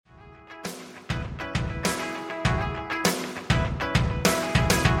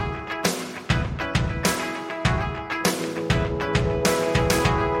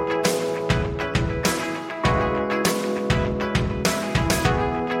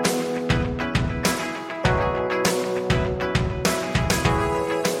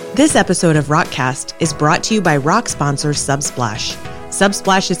This episode of Rockcast is brought to you by Rock sponsor Subsplash.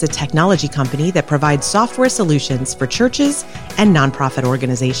 Subsplash is a technology company that provides software solutions for churches and nonprofit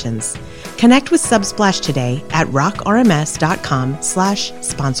organizations. Connect with Subsplash today at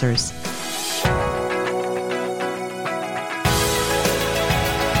rockrms.com/sponsors.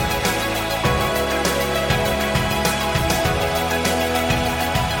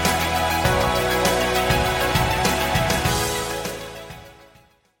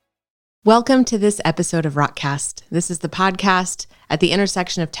 Welcome to this episode of Rockcast. This is the podcast at the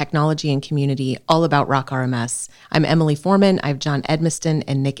intersection of technology and community, all about Rock RMS. I'm Emily Foreman. I have John Edmiston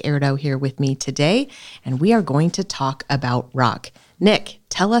and Nick Erdo here with me today, and we are going to talk about Rock. Nick,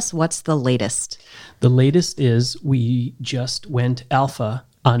 tell us what's the latest. The latest is we just went alpha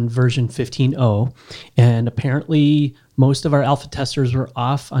on version 15.0, and apparently most of our alpha testers were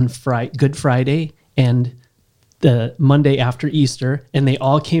off on Good Friday and the Monday after Easter, and they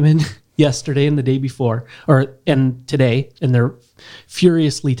all came in yesterday and the day before, and today, and they're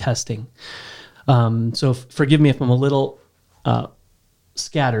furiously testing. So forgive me if I'm a little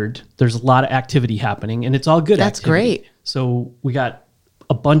scattered. There's a lot of activity happening, and it's all good. That's activity. Great. So we got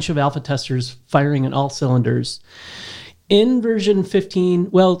a bunch of alpha testers firing on all cylinders. In version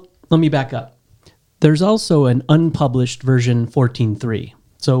 15, well, let me back up. There's also an unpublished version 14.3.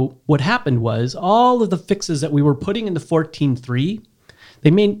 So what happened was all of the fixes that we were putting into 14.3,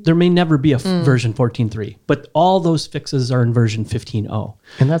 there may never be a version 14.3, but all those fixes are in version 15.0.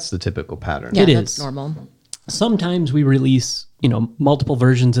 And that's the typical pattern. Yeah, It that's is normal. Sometimes we release, multiple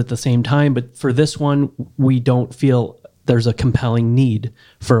versions at the same time, but for this one, we don't feel there's a compelling need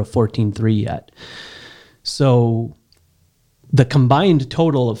for a 14.3 yet. So the combined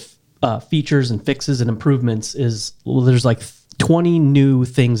total of features and fixes and improvements is, there's like 20 new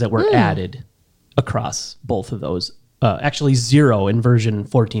things that were added across both of those. Actually 0 in version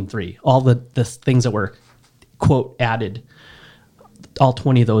 14.3. All the things that were, quote, added, all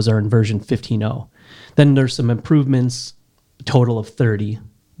 20 of those are in version 15.0. Then there's some improvements, a total of 30,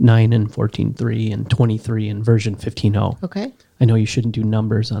 9 in 14.3 and 23 in version 15.0. Okay. I know you shouldn't do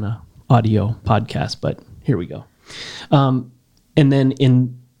numbers on a audio podcast, but here we go. And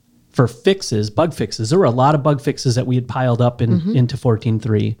then for fixes, bug fixes, there were a lot of bug fixes that we had piled up into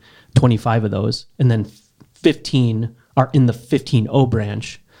 14.3, 25 of those, and then 15 are in the 15.0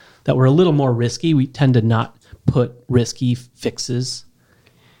 branch that were a little more risky. We tend to not put risky fixes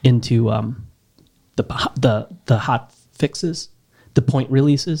into the hot fixes, the point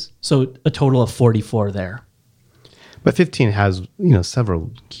releases. So a total of 44 there. But 15 has,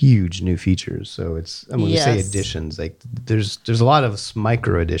 several huge new features. So it's, when we say additions, like there's a lot of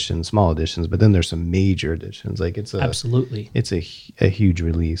micro additions, small additions, but then there's some major additions. Like Absolutely. It's a huge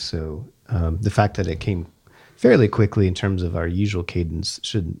release. So the fact that it came fairly quickly in terms of our usual cadence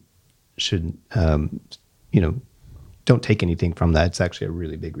should don't take anything from that. It's actually a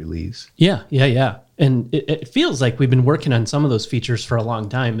really big release. Yeah. And it feels like we've been working on some of those features for a long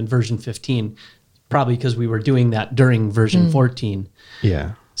time in version 15, probably because we were doing that during version 14.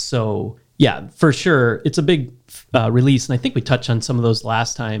 Yeah. So yeah, for sure, it's a big release, and I think we touched on some of those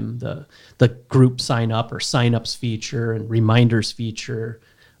last time. The group sign up or signups feature and reminders feature.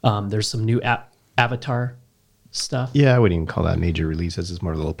 There's some new avatar stuff. Yeah, I wouldn't even call that major releases. It's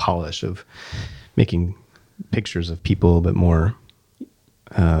more a little polish of making pictures of people, but more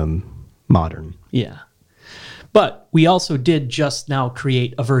modern. Yeah. But we also did just now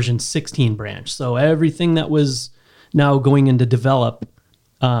create a version 16 branch. So everything that was now going into develop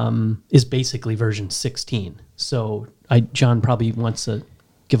is basically version 16. So John probably wants to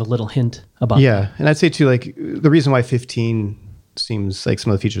give a little hint about that. Yeah, and I'd say too, like the reason why 15 seems like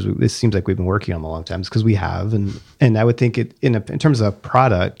some of the features, this seems like we've been working on a long time is because we have, and I would think in terms of a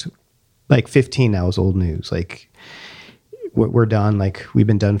product, like 15 now is old news. Like we're done. Like we've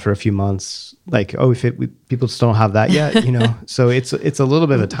been done for a few months. Like people still don't have that yet, So it's a little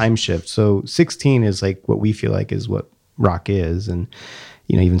bit of a time shift. So 16 is like what we feel like is what Rock is, and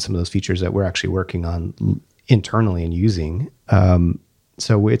even some of those features that we're actually working on internally and using.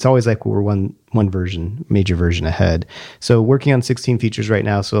 So it's always like we're one major version ahead. So working on 16 features right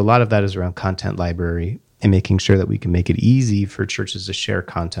now. So a lot of that is around content library and making sure that we can make it easy for churches to share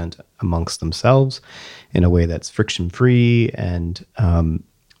content amongst themselves in a way that's friction-free. And,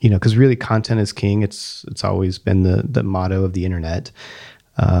 because really content is king. It's always been the motto of the internet.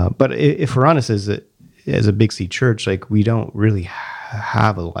 But if we're honest, as a Big C church, like we don't really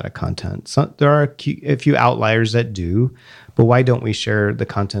have a lot of content. So there are a few outliers that do, but why don't we share the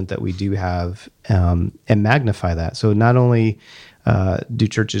content that we do have and magnify that? So not only do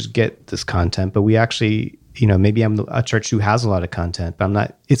churches get this content, but we actually maybe I'm a church who has a lot of content, but I'm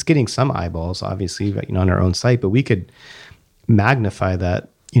not, it's getting some eyeballs, obviously, on our own site, but we could magnify that,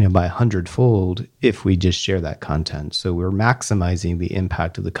 by 100-fold if we just share that content. So we're maximizing the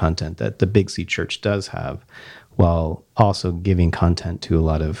impact of the content that the Big C Church does have, while also giving content to a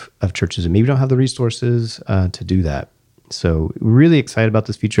lot of churches that maybe don't have the resources to do that. So really excited about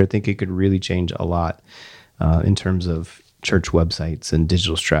this feature. I think it could really change a lot in terms of church websites and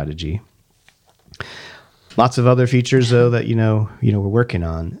digital strategy. Lots of other features though that we're working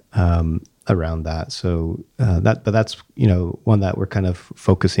on around that. So that's one that we're kind of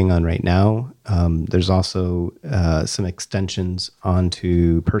focusing on right now. There's also some extensions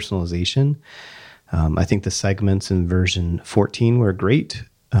onto personalization. I think the segments in version 14 were great,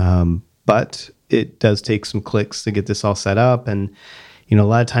 but it does take some clicks to get this all set up. And a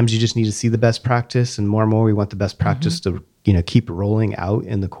lot of times you just need to see the best practice, and more we want the best practice to keep rolling out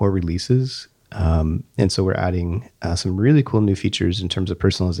in the core releases. And so we're adding some really cool new features in terms of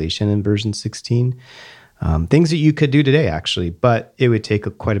personalization in version 16. Things that you could do today, actually, but it would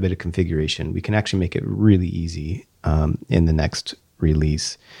take quite a bit of configuration. We can actually make it really easy in the next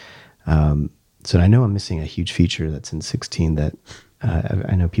release. So I know I'm missing a huge feature that's in 16 that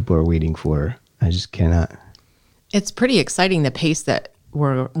I know people are waiting for. I just cannot. It's pretty exciting, the pace that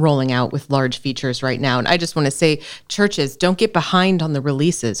we're rolling out with large features right now. And I just want to say, churches, don't get behind on the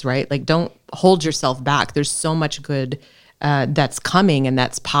releases, right? Like, don't hold yourself back. There's so much good that's coming and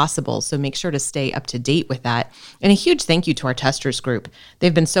that's possible. So make sure to stay up to date with that. And a huge thank you to our testers group.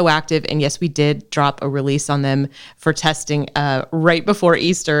 They've been so active. And yes, we did drop a release on them for testing right before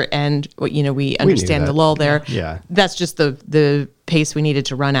Easter. And, we understand the lull there. Yeah. That's just the pace we needed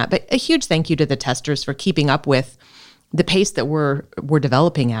to run at. But a huge thank you to the testers for keeping up with the pace that we're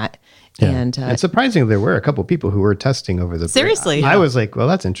developing at. Yeah. And surprisingly, there were a couple of people who were testing over the break. Seriously? I was like, well,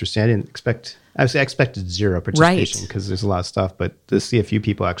 that's interesting. I expected zero participation because there's a lot of stuff, but to see a few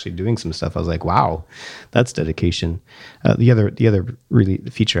people actually doing some stuff, I was like, wow, that's dedication. The other really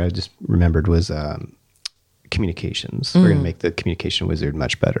feature I just remembered was communications. We're going to make the communication wizard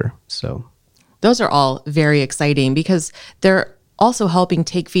much better. So those are all very exciting because they're also helping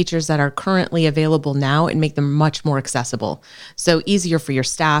take features that are currently available now and make them much more accessible. So easier for your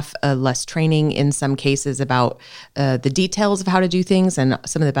staff, less training in some cases about the details of how to do things, and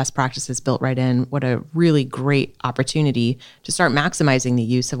some of the best practices built right in. What a really great opportunity to start maximizing the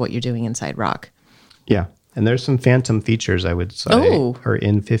use of what you're doing inside Rock. Yeah. And there's some phantom features, I would say, are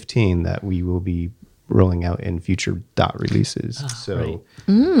in 15 that we will be rolling out in future dot releases. So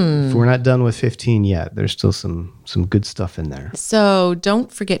if we're not done with 15 yet, there's still some good stuff in there. So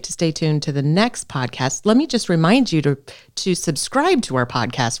don't forget to stay tuned to the next podcast. Let me just remind you to subscribe to our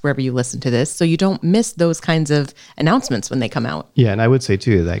podcast wherever you listen to this, so you don't miss those kinds of announcements when they come out. Yeah, and I would say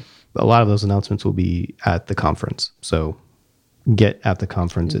too, like a lot of those announcements will be at the conference. So get at the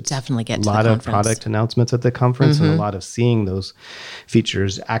conference. It's definitely get to a the lot conference. of product announcements at the conference, and a lot of seeing those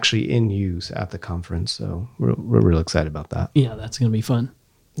features actually in use at the conference. So we're real excited about that. Yeah, that's going to be fun.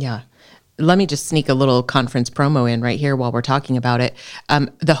 Yeah. Let me just sneak a little conference promo in right here while we're talking about it.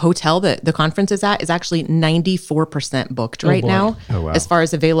 The hotel that the conference is at is actually 94% booked right now as far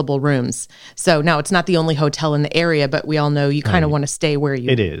as available rooms. So now it's not the only hotel in the area, but we all know you kind of want to stay where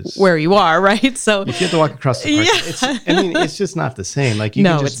you are, right? So if you have to walk across the park, it's just not the same. Like you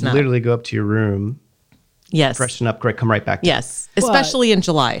can just literally go up to your room, freshen up, come right back. Especially in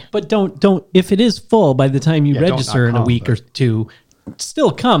July. But don't if it is full by the time you register in a week or two,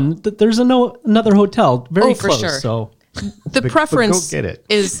 still come. There's another hotel very close. For sure. So the preference go get it.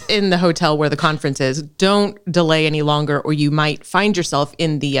 is in the hotel where the conference is. Don't delay any longer, or you might find yourself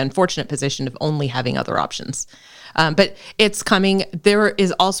in the unfortunate position of only having other options. But it's coming. There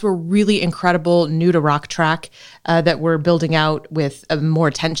is also a really incredible new to Rock track that we're building out with more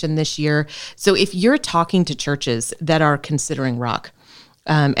attention this year. So if you're talking to churches that are considering Rock,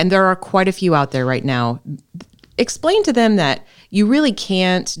 and there are quite a few out there right now, explain to them that you really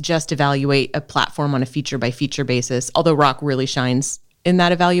can't just evaluate a platform on a feature by feature basis, although Rock really shines in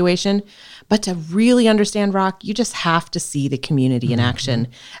that evaluation. But to really understand Rock, you just have to see the community in action.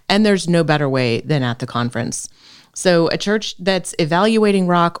 And there's no better way than at the conference. So a church that's evaluating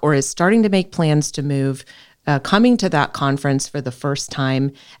Rock or is starting to make plans to move, coming to that conference for the first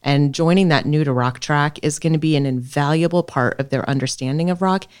time and joining that new to Rock track is going to be an invaluable part of their understanding of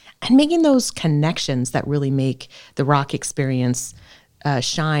Rock and making those connections that really make the Rock experience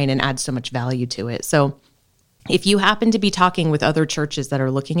shine and add so much value to it. So if you happen to be talking with other churches that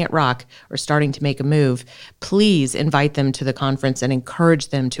are looking at Rock or starting to make a move, please invite them to the conference and encourage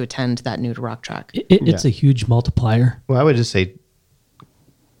them to attend that new to Rock track. It's a huge multiplier. Well, I would just say,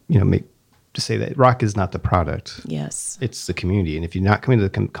 to say that Rock is not the product. Yes. It's the community. And if you're not coming to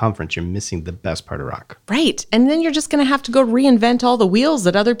the conference, you're missing the best part of Rock. Right. And then you're just going to have to go reinvent all the wheels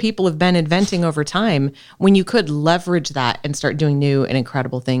that other people have been inventing over time when you could leverage that and start doing new and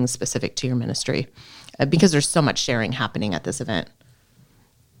incredible things specific to your ministry because there's so much sharing happening at this event.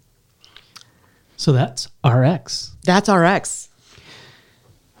 So that's RX. That's RX.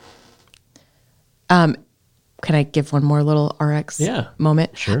 Can I give one more little RX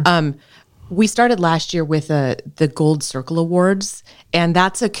moment? Sure. We started last year with the Gold Circle Awards, and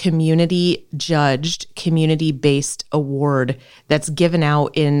that's a community-judged, community-based award that's given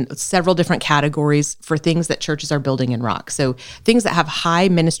out in several different categories for things that churches are building in Rock. So things that have high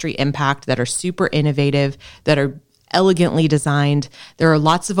ministry impact, that are super innovative, that are elegantly designed. There are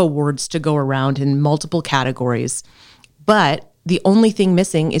lots of awards to go around in multiple categories, but the only thing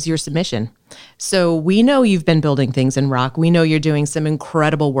missing is your submission. So we know you've been building things in Rock. We know you're doing some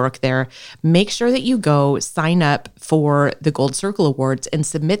incredible work there. Make sure that you go sign up for the Gold Circle Awards and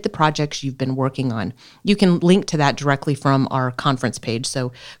submit the projects you've been working on. You can link to that directly from our conference page.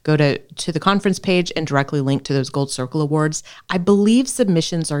 So go to the conference page and directly link to those Gold Circle Awards. I believe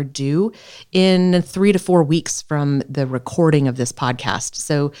submissions are due in 3 to 4 weeks from the recording of this podcast.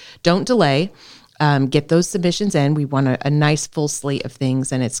 So don't delay. Get those submissions in. We want a nice full slate of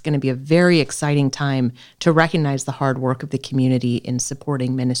things, and it's going to be a very exciting time to recognize the hard work of the community in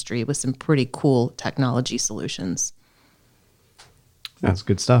supporting ministry with some pretty cool technology solutions. That's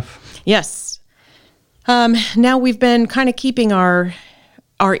good stuff. Yes. Now we've been kind of keeping our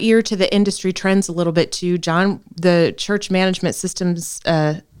ear to the industry trends a little bit too. John, the church management systems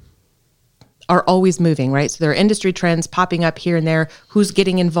are always moving, right? So there are industry trends popping up here and there. Who's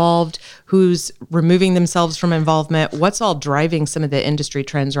getting involved? Who's removing themselves from involvement? What's all driving some of the industry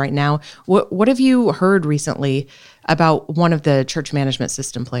trends right now? What have you heard recently about one of the church management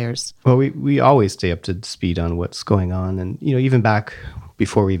system players? Well, we always stay up to speed on what's going on. And, even back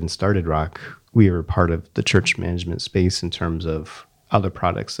before we even started Rock, we were part of the church management space in terms of other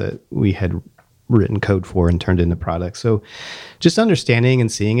products that we had written code for and turned into products. So just understanding and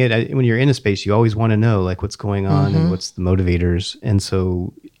seeing it, when you're in a space, you always want to know like what's going on and what's the motivators. And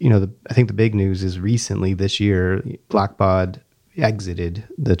so, I think the big news is recently this year, Blackbaud exited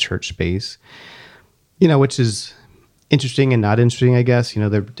the church space, which is interesting and not interesting, I guess.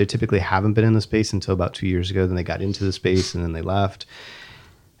 They typically haven't been in the space until about 2 years ago. Then they got into the space and then they left.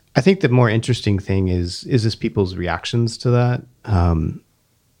 I think the more interesting thing is this people's reactions to that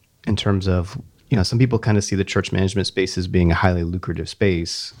in terms of, some people kind of see the church management space as being a highly lucrative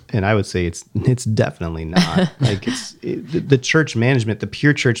space, and I would say it's definitely not. Like the church management, the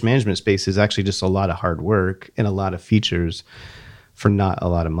pure church management space is actually just a lot of hard work and a lot of features for not a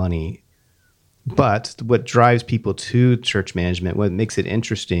lot of money. But what drives people to church management, what makes it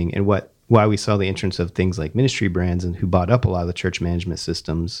interesting, and why we saw the entrance of things like Ministry Brands and who bought up a lot of the church management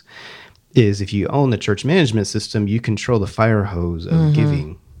systems, is if you own the church management system, you control the fire hose of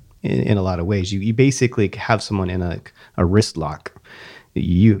giving. In a lot of ways, you basically have someone in a wrist lock.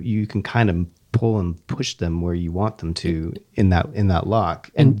 You can kind of pull and push them where you want them to in that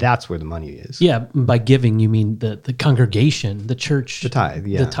lock, and that's where the money is. Yeah, by giving you mean the congregation, the church, the tithe.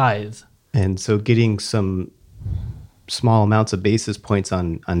 Yeah, the tithe. And so getting some small amounts of basis points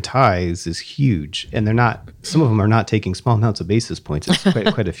on tithes is huge, and they're not. Some of them are not taking small amounts of basis points. It's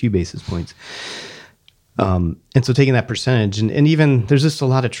quite a few basis points. And so taking that percentage and even there's just a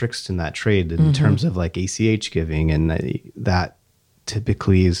lot of tricks in that trade in terms of like ACH giving, and that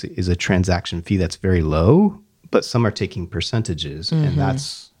typically is a transaction fee that's very low, but some are taking percentages and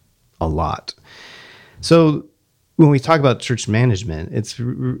that's a lot. So when we talk about church management,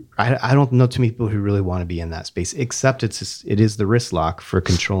 I don't know too many people who really want to be in that space, except it is the wrist lock for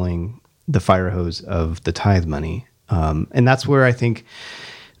controlling the fire hose of the tithe money. And that's where I think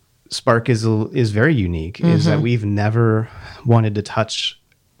Spark is very unique, is that we've never wanted to touch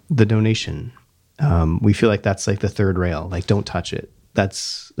the donation. We feel like that's like the third rail, like don't touch it.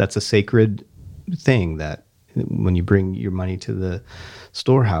 That's a sacred thing that when you bring your money to the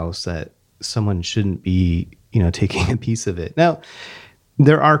storehouse, that someone shouldn't be, taking a piece of it. Now,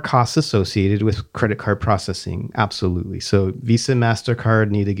 there are costs associated with credit card processing, absolutely. So Visa and MasterCard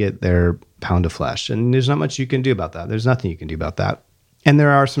need to get their pound of flesh, and there's not much you can do about that. There's nothing you can do about that. And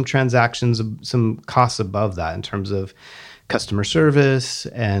there are some transactions, some costs above that in terms of customer service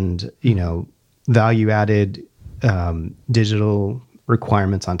and, value-added digital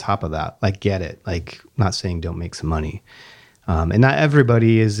requirements on top of that. Like, get it. Like, not saying don't make some money. And not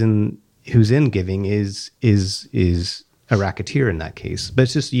everybody who's in giving is a racketeer in that case. But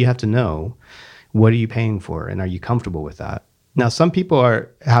it's just you have to know, what are you paying for, and are you comfortable with that? Now, some people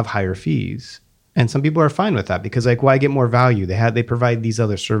have higher fees, and some people are fine with that because, like, why get more value? They provide these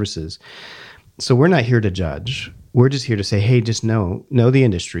other services. So we're not here to judge. We're just here to say, hey, just know the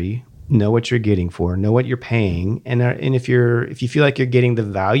industry, know what you're getting for, know what you're paying, and if you feel like you're getting the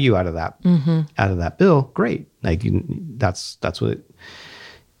value out of that bill, great. Like that's what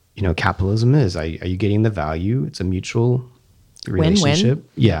capitalism is. Are you getting the value? It's a mutual relationship. Win-win.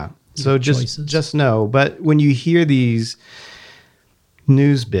 Yeah. So Choices. just know. But when you hear these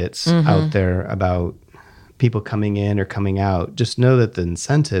news bits out there about people coming in or coming out, just know that the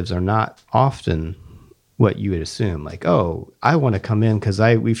incentives are not often what you would assume. Like, oh, I want to come in because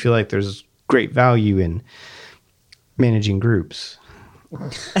we feel like there's great value in managing groups.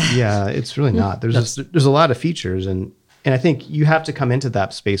 Yeah, it's really not. There's a lot of features, and I think you have to come into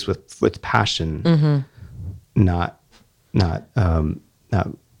that space with passion, not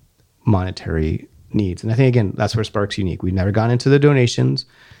monetary needs. And I think, again, that's where Spark's unique. We've never gone into the donations.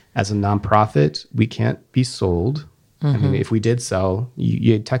 As a nonprofit, we can't be sold. I mean, if we did sell,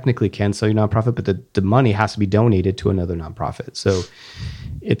 you technically can sell your nonprofit, but the money has to be donated to another nonprofit. So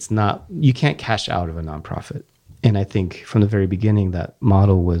you can't cash out of a nonprofit. And I think from the very beginning, that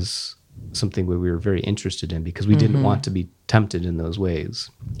model was something where we were very interested in because we didn't want to be tempted in those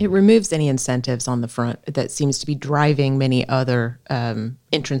ways. It removes any incentives on the front that seems to be driving many other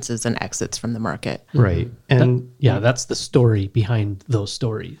entrances and exits from the market. Right. And that's the story behind those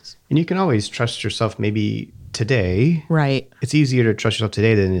stories. And you can always trust yourself maybe today. Right. It's easier to trust yourself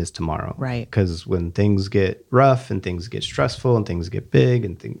today than it is tomorrow. Right. Because when things get rough and things get stressful and things get big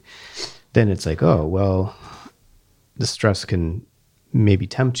then it's like, oh, well, the stress can maybe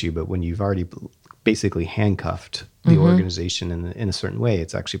tempt you, but when you've already basically handcuffed the organization in a certain way,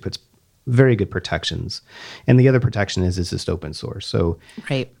 it actually puts very good protections. And the other protection is it's just open source. So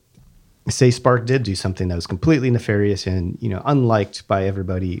right. Say Spark did do something that was completely nefarious and unliked by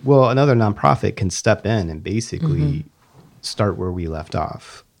everybody. Well, another nonprofit can step in and basically start where we left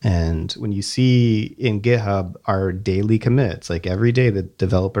off. And when you see in GitHub our daily commits, like every day the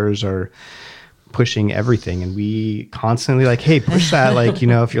developers are pushing everything, and we constantly like, hey, push that. Like,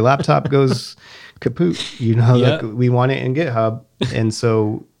 if your laptop goes kaput, like, we want it in GitHub. And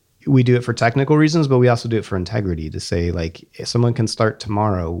so we do it for technical reasons, but we also do it for integrity to say, like, if someone can start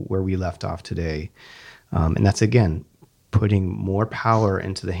tomorrow where we left off today. And that's, again, putting more power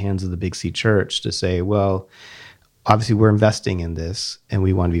into the hands of the Big C Church to say, well, obviously we're investing in this and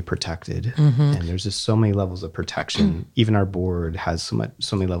we want to be protected. And there's just so many levels of protection. Even our board has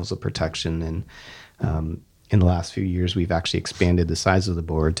so many levels of protection. And in the last few years, we've actually expanded the size of the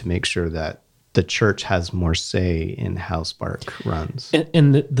board to make sure that the church has more say in how Spark runs.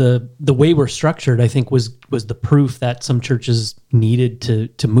 And the way we're structured, I think, was the proof that some churches needed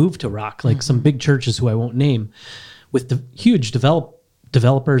to move to Rock, like some big churches who I won't name, with the huge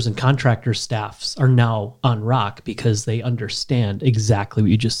developers and contractor staffs are now on Rock because they understand exactly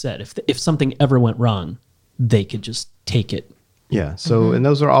what you just said. If something ever went wrong, they could just take it. Yeah. So, and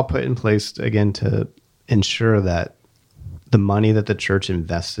those are all put in place, again, to ensure that the money that the church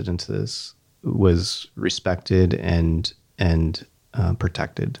invested into this was respected and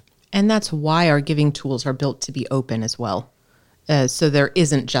protected. And that's why our giving tools are built to be open as well. So there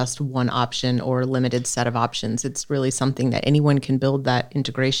isn't just one option or a limited set of options. It's really something that anyone can build that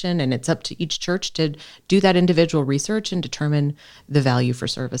integration, and it's up to each church to do that individual research and determine the value for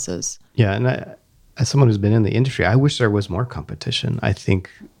services. Yeah, and as someone who's been in the industry, I wish there was more competition. I think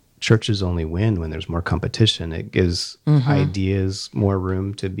churches only win when there's more competition. It gives ideas more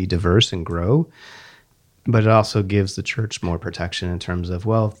room to be diverse and grow, but it also gives the church more protection in terms of,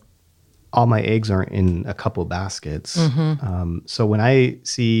 well, all my eggs aren't in a couple baskets. So when I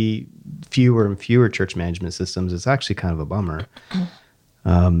see fewer and fewer church management systems, it's actually kind of a bummer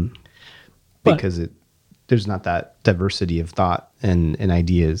because there's not that diversity of thought and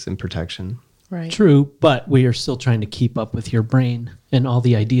ideas and protection. Right. True, but we are still trying to keep up with your brain and all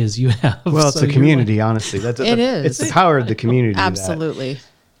the ideas you have. Well, it's So a community, honestly. It is. It's the power of the community. Absolutely.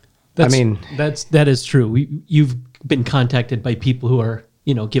 That is true. You've been contacted by people who are,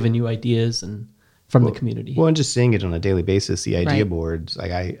 giving you ideas and from the community. Well, and just seeing it on a daily basis, the idea boards,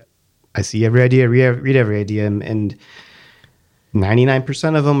 like I see every idea, read every idea, and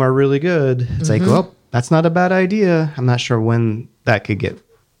 99% of them are really good. It's like, well, that's not a bad idea. I'm not sure when that could get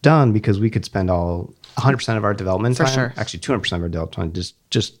done because we could spend 100% of our development time, sure. actually 200% of our development time,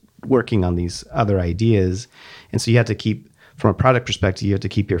 just working on these other ideas. And so you have to keep, from a product perspective, you have to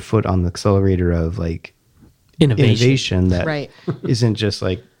keep your foot on the accelerator of like innovation that isn't just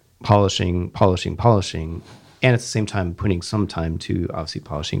like polishing, and at the same time putting some time to obviously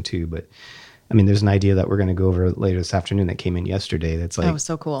polishing too. But I mean, there's an idea that we're going to go over later this afternoon that came in yesterday. That's like, Oh,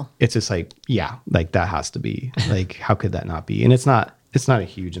 so cool. it's just like, yeah, like that has to be like, how could that not be? And it's not a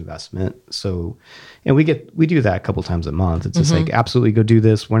huge investment. So, and we do that a couple times a month. It's just like, absolutely go do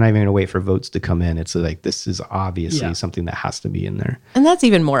this. We're not even going to wait for votes to come in. It's like, this is obviously something that has to be in there. And that's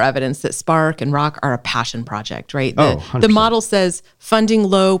even more evidence that Spark and Rock are a passion project, right? The 100%. the model says funding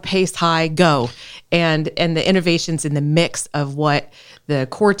low, pace high, go. And the innovations in the mix of what the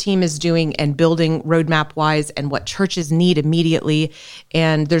core team is doing and building roadmap wise and what churches need immediately.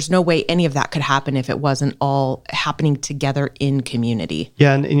 And there's no way any of that could happen if it wasn't all happening together in community.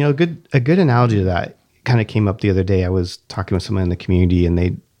 Yeah. And you know, a good analogy to that kind of came up the other day. I was talking with someone in the community and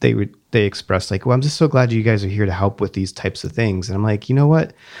they expressed like, well, I'm just so glad you guys are here to help with these types of things. And I'm like, you know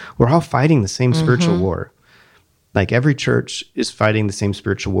what? We're all fighting the same spiritual war. Like every church is fighting the same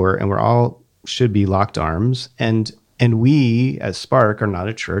spiritual war, and we're all should be locked arms. And we as Spark are not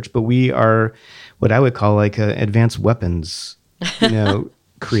a church, but we are what I would call like a advanced weapons,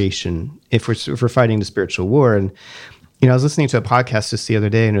 creation. If we're fighting the spiritual war. And, I was listening to a podcast just the other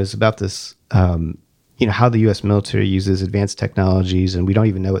day, and it was about this, how the U.S. military uses advanced technologies, and we don't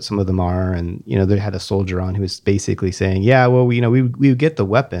even know what some of them are. And, they had a soldier on who was basically saying, yeah, well, we would get the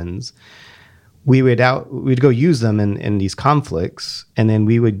weapons. We'd go use them in these conflicts, and then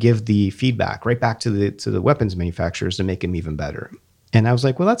we would give the feedback right back to the weapons manufacturers to make them even better. And I was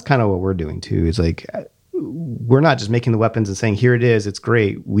like, well, that's kind of what we're doing too. It's like, we're not just making the weapons and saying, here it is, it's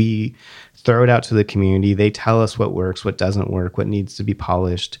great. We throw it out to the community. They tell us what works, what doesn't work, what needs to be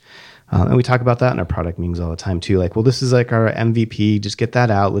polished. And we talk about that in our product meetings all the time too. Like, well, this is like our MVP. Just get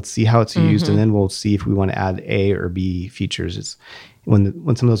that out. Let's see how it's used. And then we'll see if we want to add A or B features. It's when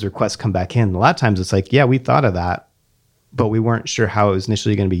some of those requests come back in, a lot of times it's like, yeah, we thought of that, but we weren't sure how it was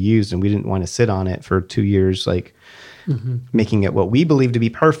initially going to be used. And we didn't want to sit on it for 2 years, like making it what we believe to be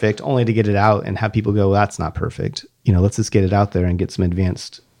perfect, only to get it out and have people go, well, that's not perfect. Let's just get it out there and get some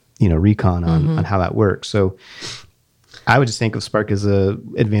advanced, recon on how that works. So I would just think of Spark as a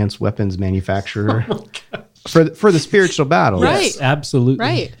advanced weapons manufacturer for the spiritual battle. Right. Yes, absolutely.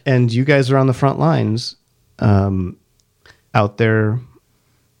 Right. And you guys are on the front lines, out there,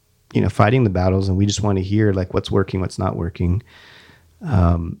 fighting the battles, and we just want to hear like what's working, what's not working,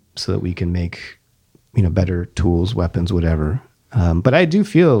 so that we can make, better tools, weapons, whatever. But I do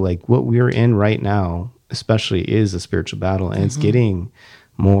feel like what we're in right now, especially, is a spiritual battle, and it's getting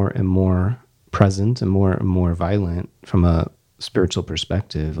more and more present and more violent from a spiritual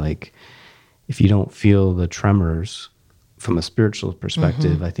perspective. Like, if you don't feel the tremors from a spiritual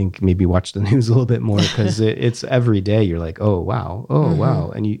perspective, I think maybe watch the news a little bit more, because it's every day you're like, oh wow,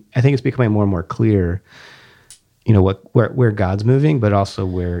 wow. And I think it's becoming more and more clear, where God's moving, but also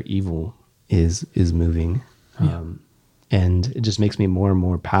where evil is moving. And it just makes me more and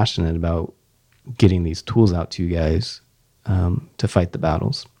more passionate about getting these tools out to you guys, to fight the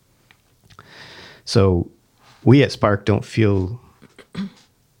battles. So we at Spark don't feel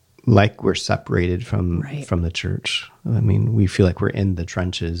like we're separated from the church. I mean, we feel like we're in the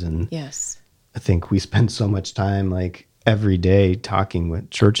trenches, and Yes. I think we spend so much time like every day talking with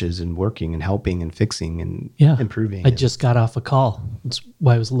churches and working and helping and fixing and improving. I just got off a call. That's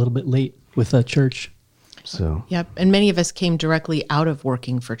why I was a little bit late with the church. So Yep. And many of us came directly out of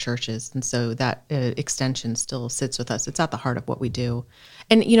working for churches. And so that extension still sits with us. It's at the heart of what we do.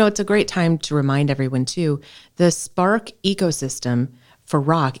 And, it's a great time to remind everyone too, the Spark ecosystem for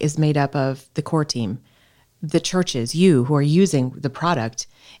Rock is made up of the core team, the churches, you who are using the product,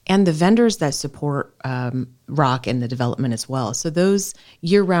 and the vendors that support Rock and the development as well. So those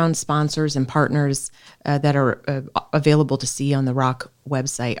year-round sponsors and partners that are available to see on the Rock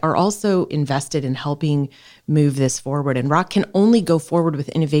website are also invested in helping move this forward. And Rock can only go forward with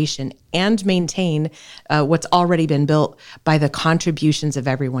innovation and maintain what's already been built by the contributions of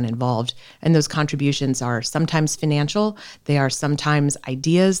everyone involved. And those contributions are sometimes financial, they are sometimes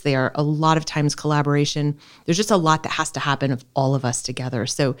ideas, they are a lot of times collaboration. There's just a lot that has to happen of all of us together.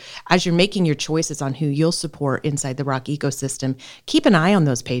 So as you're making your choices on who you'll support inside the Rock ecosystem, keep an eye on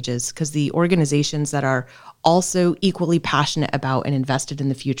those pages, because the organizations that are also equally passionate about and invested in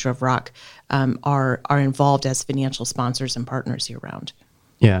the future of Rock are involved as financial sponsors and partners year round.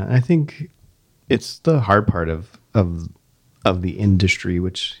 yeah, I think it's the hard part of the industry,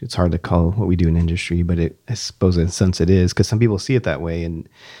 which it's hard to call what we do an industry, but I suppose in a sense it is, because some people see it that way, and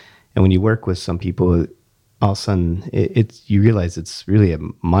when you work with some people, all of a sudden you realize it's really a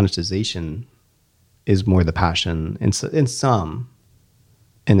monetization is more the passion in some,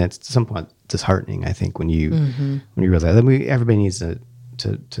 and that's at some point disheartening, I think, when you realize that everybody needs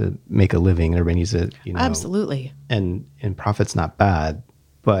to make a living, and everybody needs to, Absolutely. and profit's not bad,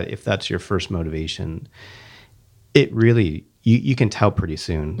 But if that's your first motivation, it really, you can tell pretty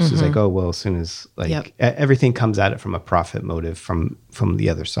soon. So it's like, oh, well, as soon as like everything comes at it from a profit motive from the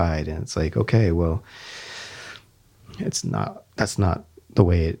other side. And it's like, okay, well, that's not the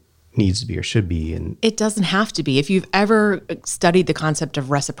way it needs to be or should be. And it doesn't have to be. If you've ever studied the concept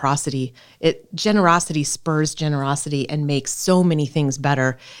of reciprocity, generosity spurs generosity and makes so many things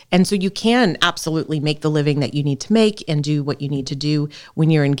better. And so you can absolutely make the living that you need to make and do what you need to do when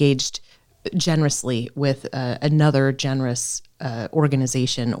you're engaged generously with another generous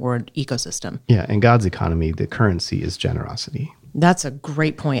organization or ecosystem. Yeah, in God's economy, the currency is generosity. That's a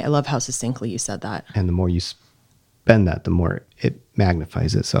great point. I love how succinctly you said that. And the more you spend that, the more it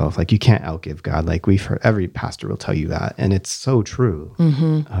magnifies itself. Like you can't outgive God. Like we've heard, every pastor will tell you that. And it's so true.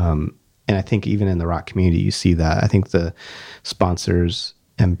 And I think even in the Rock community, you see that. I think the sponsors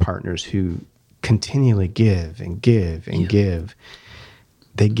and partners who continually give and give and give,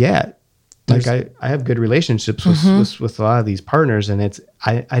 they get. Like I have good relationships with a lot of these partners, and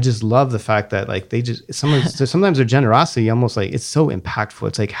I just love the fact that like they just sometimes their generosity almost like it's so impactful.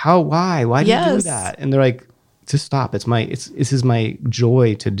 It's like why do you do that? And they're like, just stop. This is my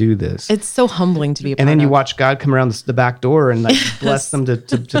joy to do this. It's so humbling to be a part and then of. You watch God come around the back door and like bless them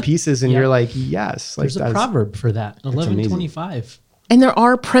to pieces, and you're like, yes. Like there's a proverb for that. 11:25. And there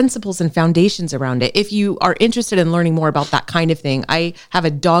are principles and foundations around it. If you are interested in learning more about that kind of thing, I have a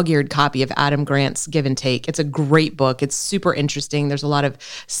dog-eared copy of Adam Grant's Give and Take. It's a great book. It's super interesting. There's a lot of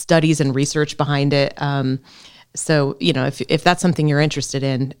studies and research behind it. So, if that's something you're interested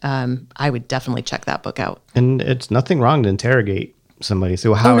in, I would definitely check that book out. And it's nothing wrong to interrogate somebody.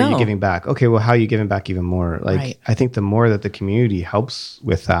 So, how are you giving back? Okay, well, how are you giving back even more? Like, right. I think the more that the community helps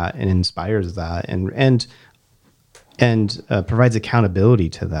with that and inspires that and provides accountability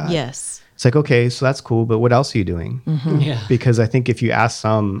to that. Yes. It's like, okay, so that's cool, but what else are you doing? Yeah. Because I think if you ask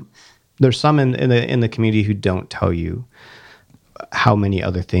there's some in the community who don't tell you how many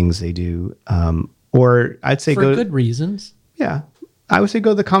other things they do. Or I'd say for good reasons. Yeah. I would say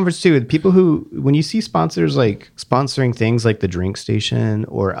go to the conference too. People who, when you see sponsors like sponsoring things like the drink station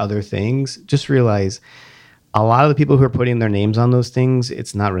or other things, just realize a lot of the people who are putting their names on those things,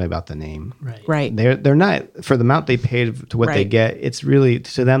 it's not really about the name. Right. They're not, for the amount they paid to what they get, it's really,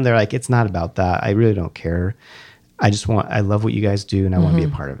 to them, they're like, it's not about that. I really don't care. I love what you guys do and I want to be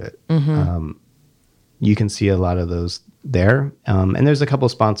a part of it. You can see a lot of those there. And there's a couple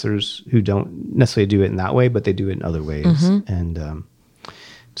of sponsors who don't necessarily do it in that way, but they do it in other ways. And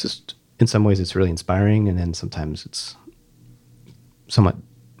just in some ways it's really inspiring. And then sometimes it's somewhat,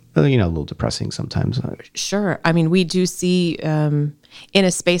 a little depressing sometimes. Sure. I mean, we do see in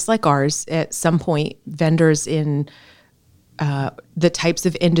a space like ours, at some point, vendors in the types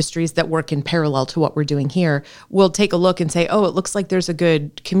of industries that work in parallel to what we're doing here will take a look and say, oh, it looks like there's a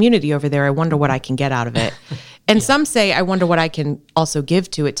good community over there. I wonder what I can get out of it. And some say, I wonder what I can also give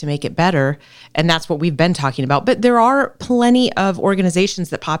to it to make it better. And that's what we've been talking about. But there are plenty of organizations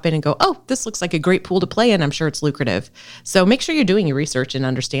that pop in and go, oh, this looks like a great pool to play in. I'm sure it's lucrative. So make sure you're doing your research and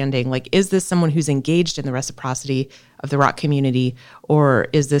understanding, like, is this someone who's engaged in the reciprocity of the Rock community? Or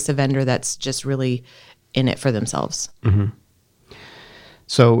is this a vendor that's just really in it for themselves?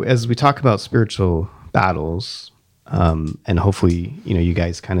 So as we talk about spiritual battles, and hopefully, you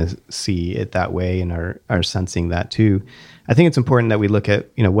guys kind of see it that way and are sensing that too. I think it's important that we look at,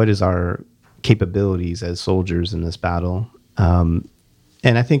 what is our capabilities as soldiers in this battle. And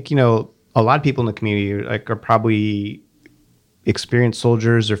I think, a lot of people in the community are probably experienced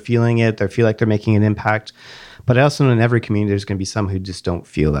soldiers or feeling it. They feel like they're making an impact. But I also know in every community, there's going to be some who just don't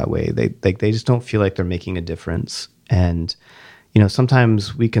feel that way. They just don't feel like they're making a difference. And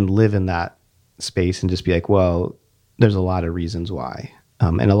sometimes we can live in that space and just be like, well, there's a lot of reasons why.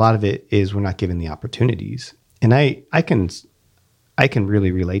 And a lot of it is we're not given the opportunities. And I can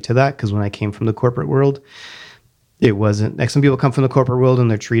really relate to that, because when I came from the corporate world, it wasn't like some people come from the corporate world and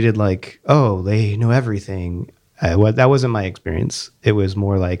they're treated like, oh, they know everything. That wasn't my experience. It was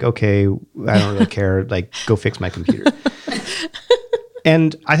more like, okay, I don't really care. Like, go fix my computer.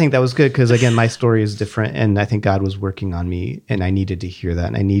 And I think that was good because, again, my story is different. And I think God was working on me and I needed to hear that.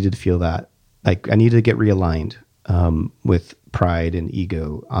 And I needed to feel that. Like, I needed to get realigned with pride and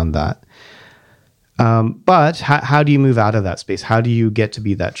ego on that. But how do you move out of that space? How do you get to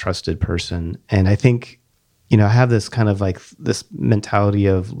be that trusted person? And I think, I have this kind of like this mentality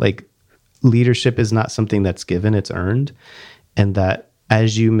of like, leadership is not something that's given, it's earned. And that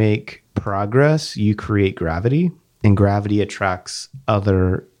as you make progress, you create gravity. And gravity attracts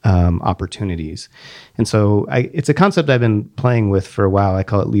other opportunities. And so it's a concept I've been playing with for a while. I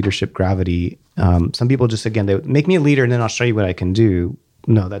call it leadership gravity. Some people just, again, they make me a leader and then I'll show you what I can do.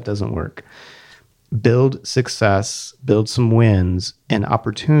 No, that doesn't work. Build success, build some wins, and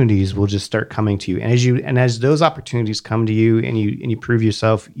opportunities will just start coming to you. And as those opportunities come to you and you prove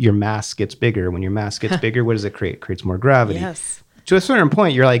yourself, your mass gets bigger. When your mass gets bigger, what does it create? It creates more gravity. Yes. To a certain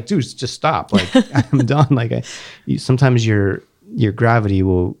point, you're like, dude, just stop. Like, I'm done. Like, sometimes your gravity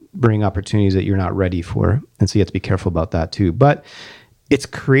will bring opportunities that you're not ready for. And so you have to be careful about that too. But it's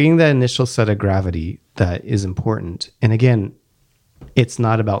creating that initial set of gravity that is important. And again, it's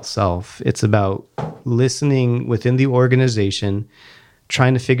not about self. It's about listening within the organization,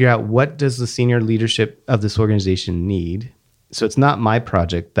 trying to figure out what does the senior leadership of this organization need. So it's not my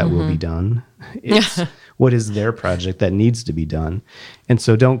project that will be done. It's what is their project that needs to be done. And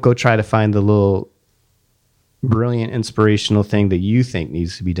so don't go try to find the little brilliant, inspirational thing that you think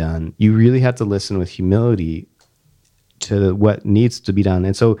needs to be done. You really have to listen with humility to what needs to be done.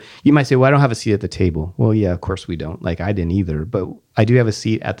 And so you might say, well, I don't have a seat at the table. Well, yeah, of course we don't. Like, I didn't either, but I do have a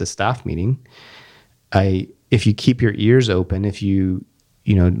seat at the staff meeting. If you keep your ears open, if you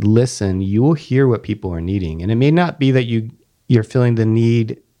listen, you will hear what people are needing. And it may not be that you're feeling the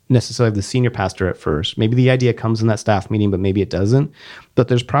need necessarily of the senior pastor at first. Maybe the idea comes in that staff meeting, but maybe it doesn't. But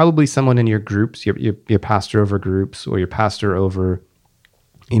there's probably someone in your groups, your pastor over groups, or your pastor over,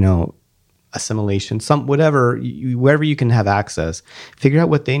 assimilation, wherever you can have access, figure out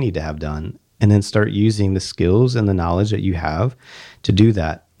what they need to have done, and then start using the skills and the knowledge that you have to do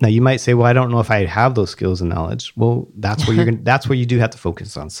that. Now, you might say, well, I don't know if I have those skills and knowledge. Well, that's where that's where you do have to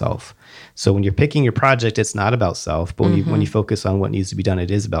focus on self. So when you're picking your project, it's not about self, but when you focus on what needs to be done, it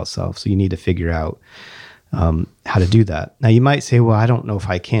is about self. So you need to figure out how to do that. Now, you might say, well, I don't know if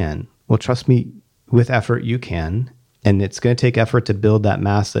I can. Well, trust me, with effort, you can. And it's going to take effort to build that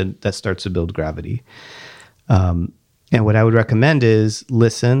mass that starts to build gravity. And what I would recommend is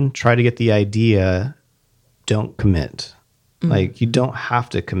listen, try to get the idea, don't commit. Like, you don't have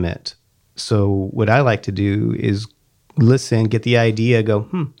to commit. So what I like to do is listen, get the idea, go,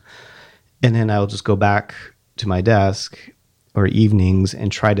 and then I'll just go back to my desk or evenings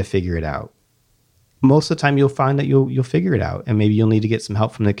and try to figure it out. Most of the time you'll find that you'll figure it out, and maybe you'll need to get some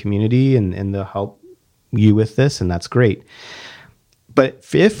help from the community and they'll help you with this, and that's great. But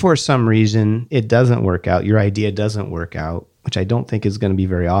if for some reason it doesn't work out, your idea doesn't work out, which I don't think is going to be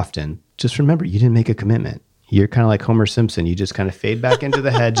very often, just remember, you didn't make a commitment. You're kind of like Homer Simpson. You just kind of fade back into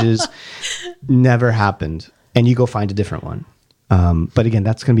the hedges. Never happened. And you go find a different one. But again,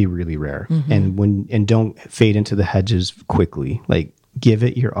 that's going to be really rare. And don't fade into the hedges quickly. Like, give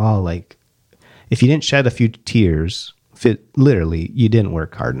it your all. Like, if you didn't shed a few tears, literally, you didn't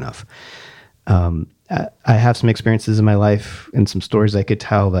work hard enough. I have some experiences in my life and some stories I could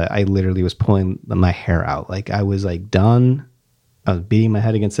tell that I literally was pulling my hair out. Like, I was like done. I was beating my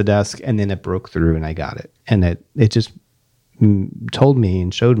head against the desk, and then it broke through and I got it. And it just told me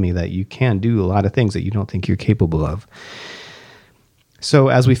and showed me that you can do a lot of things that you don't think you're capable of. So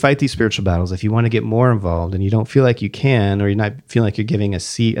as we fight these spiritual battles, if you want to get more involved and you don't feel like you can, or you're not feeling like you're giving a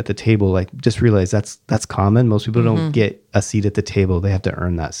seat at the table, like, just realize that's common. Most people don't get a seat at the table. They have to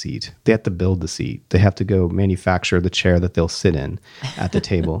earn that seat. They have to build the seat. They have to go manufacture the chair that they'll sit in at the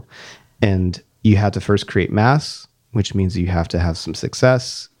table. And you have to first create mass, which means you have to have some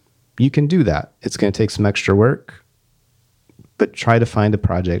success. You can do that. It's going to take some extra work, but try to find a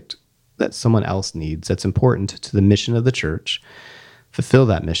project that someone else needs that's important to the mission of the church. Fulfill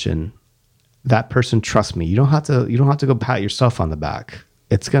that mission. That person trusts me. You don't have to go pat yourself on the back.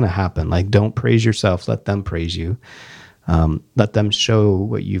 It's going to happen. Like, don't praise yourself. Let them praise you. Let them show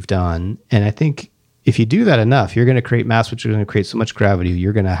what you've done. And I think if you do that enough, you're going to create mass, which is going to create so much gravity.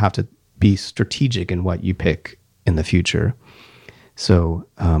 You're going to have to be strategic in what you pick in the future. So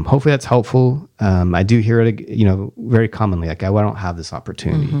hopefully that's helpful. I do hear it, very commonly, like, I don't have this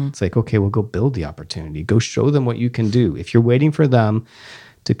opportunity. It's like, okay, well, go build the opportunity. Go show them what you can do. If you're waiting for them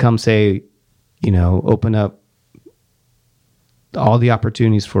to come say, open up all the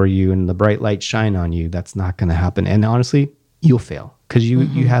opportunities for you and the bright light shine on you, that's not going to happen. And honestly, you'll fail because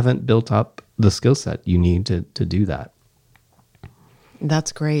you haven't built up the skill set you need to do that.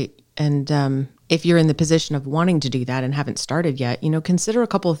 That's great. And if you're in the position of wanting to do that and haven't started yet, consider a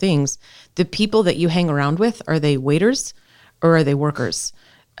couple of things. The people that you hang around with, are they waiters or are they workers?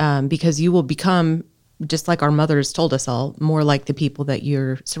 Because you will become, just like our mothers told us all, more like the people that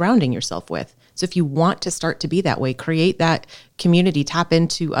you're surrounding yourself with. So if you want to start to be that way, create that community, tap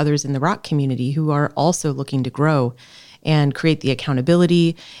into others in the Rock community who are also looking to grow, and create the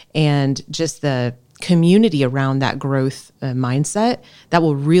accountability and just the community around that growth mindset that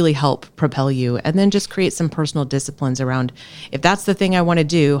will really help propel you. And then just create some personal disciplines around, if that's the thing I want to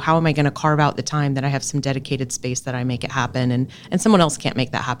do, how am I going to carve out the time that I have some dedicated space that I make it happen, and someone else can't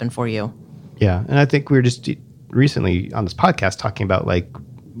make that happen for you. Yeah. And I think we were just recently on this podcast talking about like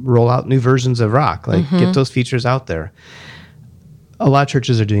roll out new versions of Rock, like get those features out there. A lot of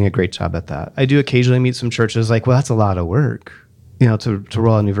churches are doing a great job at that. I do occasionally meet some churches like, well, that's a lot of work, to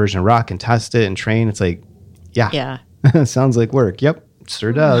roll out a new version of Rock and test it and train. It's like, yeah. Sounds like work. Yep,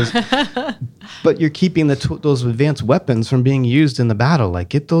 sure does. But you're keeping those advanced weapons from being used in the battle. Like,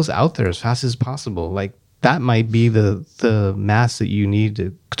 get those out there as fast as possible. Like, that might be the mass that you need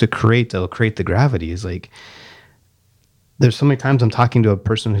to create. That'll create the gravity. Is like, there's so many times I'm talking to a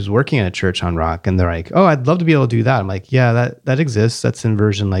person who's working at a church on Rock, and they're like, "Oh, I'd love to be able to do that." I'm like, "Yeah, that exists. That's in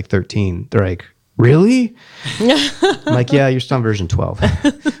version like 13." They're like, "Really?" I'm like, "Yeah, you're still on version 12."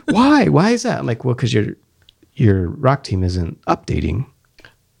 Why? Why is that? I'm like, "Well, because your Rock team isn't updating."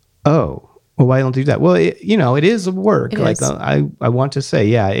 Oh, well, why don't you do that? Well, it is work. I want to say,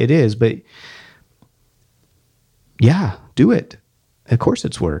 yeah, it is, but yeah, do it. Of course,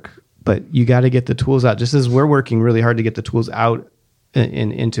 it's work. But you got to get the tools out. Just as we're working really hard to get the tools out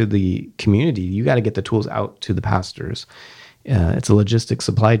into the community, you got to get the tools out to the pastors. It's a logistic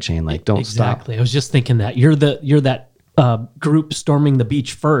supply chain. Like, don't stop. Exactly. I was just thinking that you're that group storming the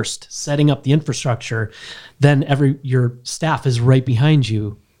beach first, setting up the infrastructure. Then your staff is right behind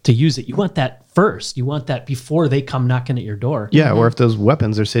you to use it. You want that first. You want that before they come knocking at your door. Yeah. Or if those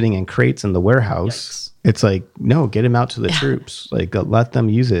weapons are sitting in crates in the warehouse. Yikes. It's like, no, get them out to the troops. Like, let them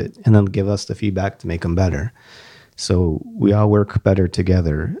use it and then give us the feedback to make them better. So we all work better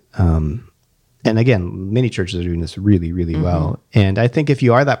together. And again, many churches are doing this really, really well. And I think if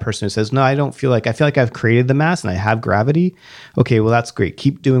you are that person who says, no, I feel like I've created the mass and I have gravity. Okay, well, that's great.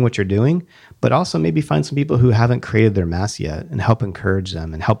 Keep doing what you're doing, but also maybe find some people who haven't created their mass yet and help encourage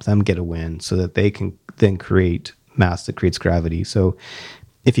them and help them get a win so that they can then create mass that creates gravity. So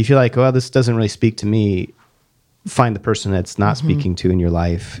if you feel like, well, this doesn't really speak to me, find the person that's not speaking to in your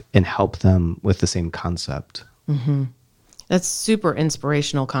life and help them with the same concept. That's super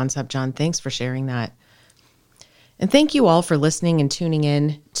inspirational concept, John. Thanks for sharing that. And thank you all for listening and tuning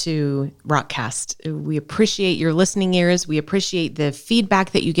in to Rockcast. We appreciate your listening ears. We appreciate the feedback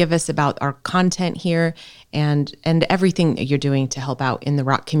that you give us about our content here and everything that you're doing to help out in the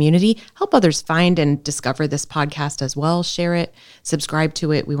Rock community. Help others find and discover this podcast as well. Share it, subscribe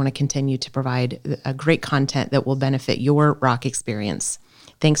to it. We want to continue to provide a great content that will benefit your Rock experience.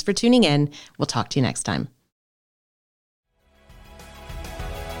 Thanks for tuning in. We'll talk to you next time.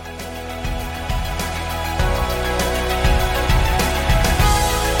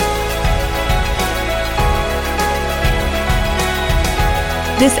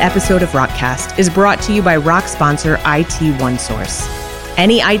 This episode of Rockcast is brought to you by Rock sponsor IT OneSource.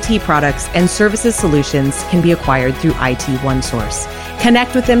 Any IT products and services solutions can be acquired through IT OneSource.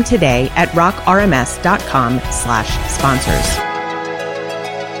 Connect with them today at rockrms.com/sponsors.